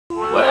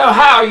Well,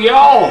 how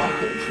y'all?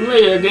 It's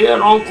me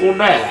again, Uncle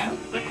Dad.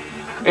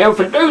 And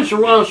producer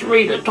wants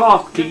me to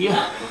talk to you.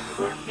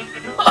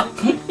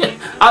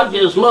 I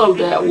just love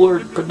that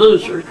word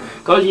producer,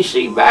 because you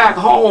see, back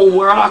home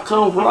where I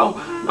come from,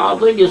 I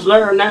think it's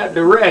there in that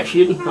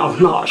direction,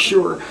 I'm not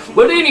sure.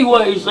 But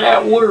anyways,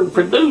 that word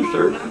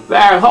producer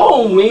back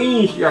home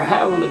means you're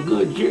having a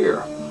good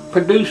year.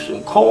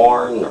 Producing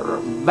corn or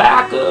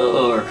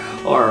tobacco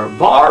or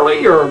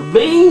barley or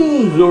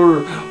beans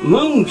or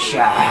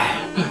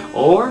moonshine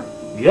or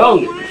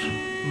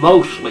youngins,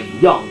 mostly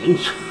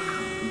youngins.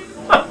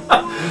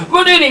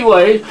 But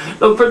anyways,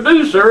 the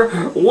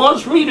producer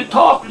wants me to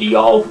talk to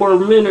y'all for a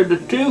minute or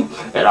two,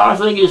 and I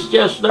think it's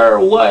just their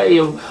way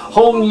of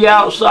holding you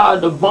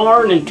outside the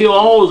barn until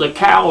all the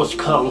cows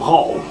come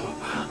home.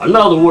 In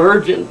other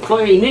words, in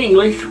plain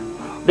English,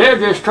 they're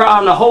just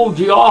trying to hold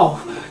you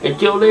off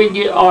until they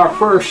get our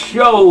first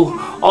show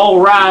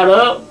all right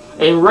up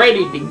and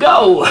ready to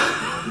go.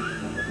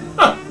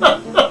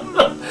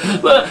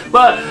 but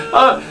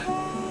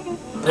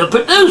the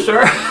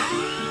producer,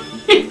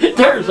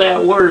 there's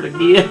that word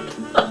again,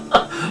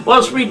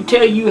 wants me to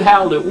tell you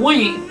how that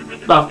we,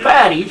 the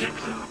fatties,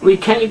 we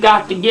can't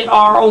got to get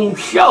our own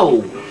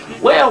show.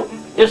 Well,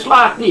 it's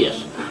like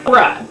this. All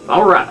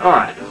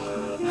right.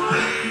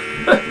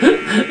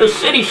 The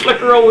city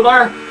slicker over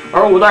there,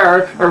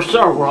 there's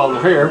several of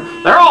them here.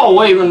 They're all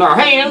waving their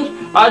hands.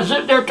 I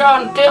sit there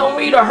trying to tell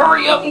me to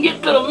hurry up and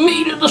get to the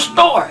meat of the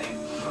story.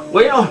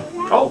 Well,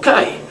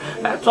 okay,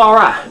 that's all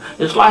right.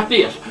 It's like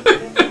this.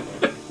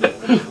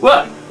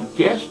 What?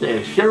 Just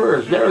as sure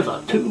as there's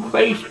a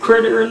two-faced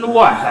critter in the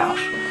White House.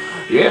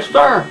 Yes,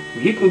 sir.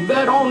 You can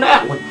bet on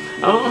that one.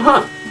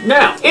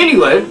 Now,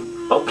 anyway,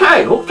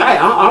 okay.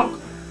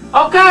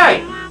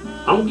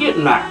 I'm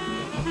getting there.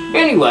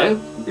 Anyway,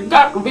 it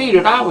got to be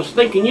that I was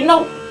thinking, you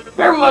know,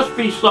 there must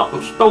be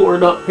something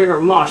stored up here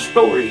in my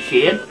story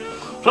shed.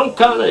 Some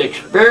kind of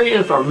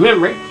experience or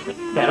memory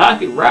that I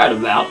could write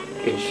about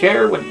and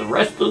share with the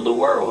rest of the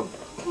world.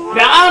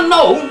 Now, I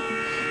know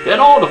that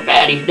all the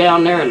fatties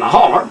down there in the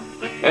holler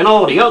and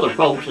all the other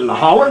folks in the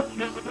holler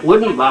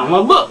wouldn't buy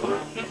my book,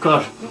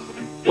 because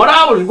what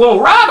I was going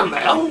to write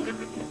about,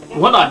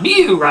 what I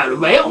do write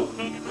about,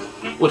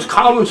 was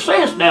common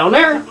sense down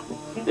there.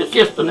 It's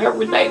just an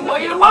everyday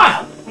way of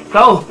life.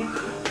 So,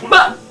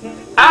 but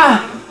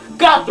I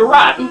got to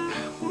writing,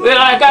 well,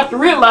 I got to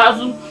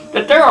realizing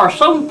that there are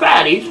some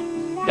fatties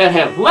that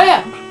have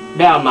left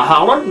down the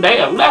holler. They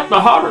have left the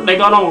holler, they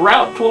got on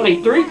Route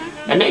 23,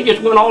 and they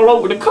just went all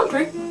over the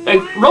country. They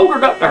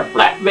loaded up their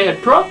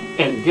flatbed truck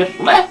and just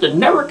left and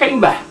never came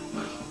back.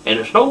 And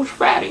it's those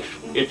fatties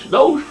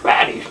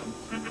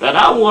that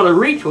I want to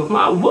reach with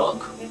my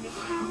book.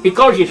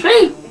 Because you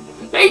see,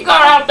 they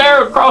got out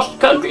there across the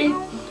country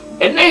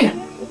and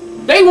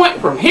they went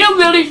from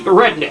hillbillies to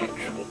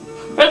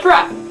rednecks. That's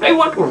right, they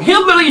went from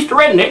hillbillies to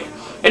rednecks,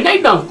 and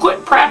they done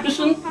quit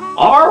practicing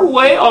our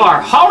way,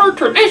 our holler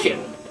tradition.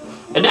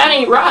 And that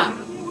ain't right.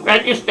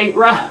 That just ain't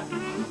right.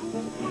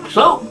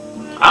 So,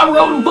 I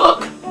wrote a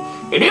book,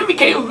 and it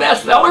became a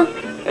bestseller,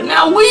 and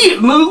now we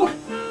have moved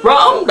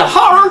from the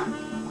holler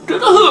to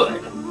the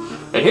hood.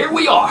 And here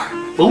we are.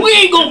 But we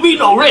ain't gonna be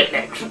no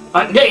rednecks.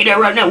 I can tell you that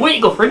right now. We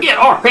ain't gonna forget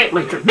our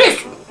family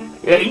tradition.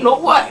 There ain't no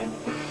way.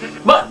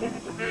 But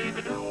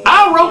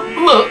I wrote the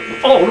book.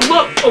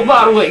 Oh,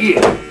 by the way,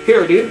 yeah,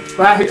 here it is,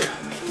 right here.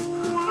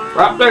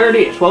 Right there it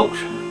is, folks.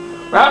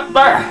 Right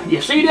there.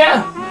 You see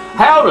that?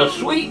 How to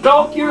sweet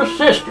talk your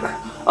sister.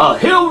 A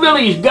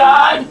hillbilly's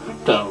guide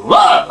to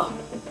love.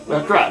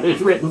 That's right,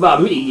 it's written by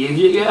me,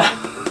 yeah.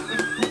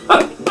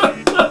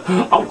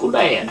 Uncle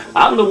Dad.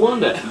 I'm the one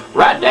that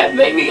write that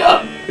baby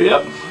up.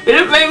 Yep.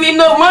 It made me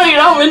no money,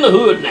 I'm in the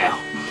hood now.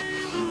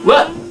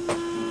 But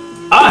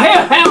I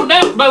have found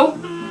out, though,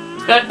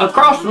 that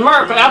across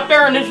America, out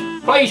there in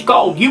this place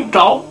called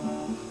Utah,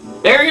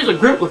 there is a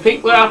group of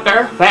people out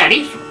there,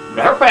 fatties,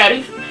 they're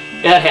fatties,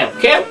 that have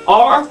kept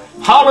our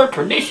holler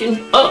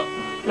tradition up.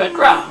 That's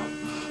right.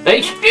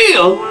 They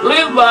still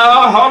live by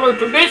our holler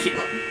tradition.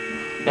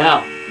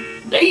 Now,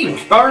 they even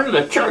started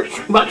a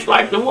church much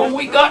like the one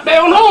we got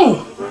down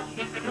home.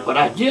 But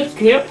I just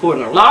can't for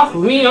the life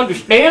of me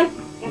understand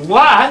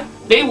why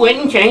they went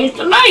and changed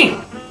the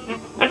name.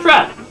 That's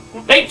right.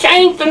 They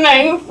changed the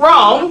name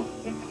from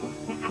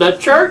the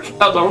Church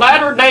of the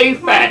Latter-day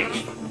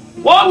Fatties.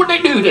 Why would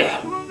they do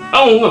that?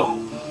 I don't know.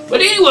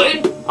 But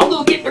anyway, I'm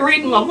going to get to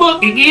reading my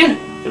book again,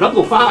 and I'm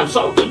going to find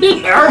something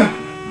in there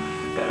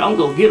that I'm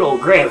going to get old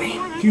Grammy.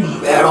 You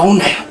can bet on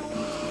that.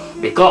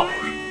 Because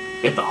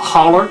it's a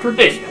holler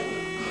tradition.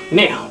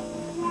 Now,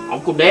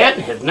 Uncle Dad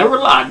has never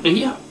lied to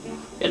you,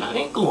 and I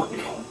ain't going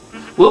to.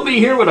 We'll be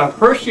here with our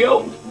first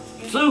show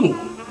soon,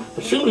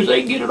 as soon as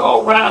they get it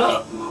all right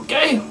up,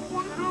 okay?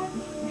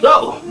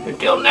 So,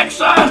 until next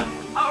time,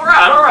 all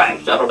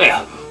right, settle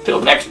down. Till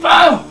next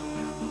time,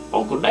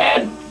 Uncle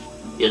Dad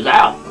is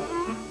out.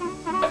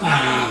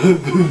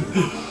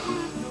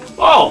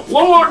 Oh,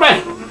 one more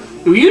thing.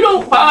 If you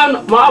don't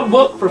find my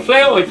book for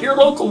sale at your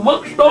local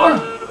bookstore,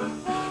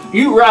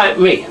 you write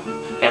me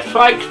at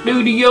Psych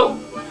Studio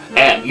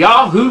at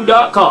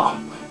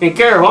yahoo.com in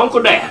care of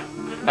Uncle Dad.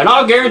 And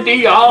I'll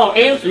guarantee you I'll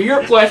answer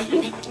your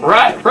questions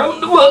right from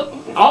the book.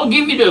 I'll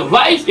give you the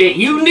advice that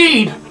you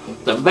need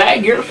to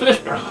bag your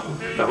sister.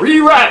 So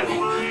rewrite me,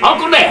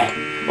 Uncle Dad,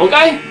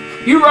 okay?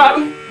 You write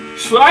me,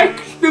 Psych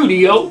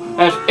Studio,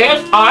 that's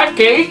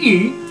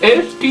SIKESTUDIO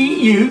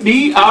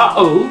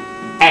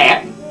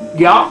at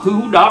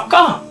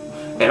yahoo.com.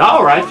 And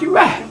I'll write you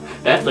right.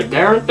 That's a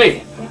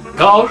guarantee.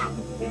 Because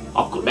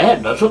Uncle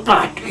Dad doesn't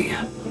lie to you.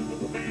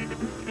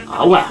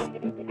 Oh wow.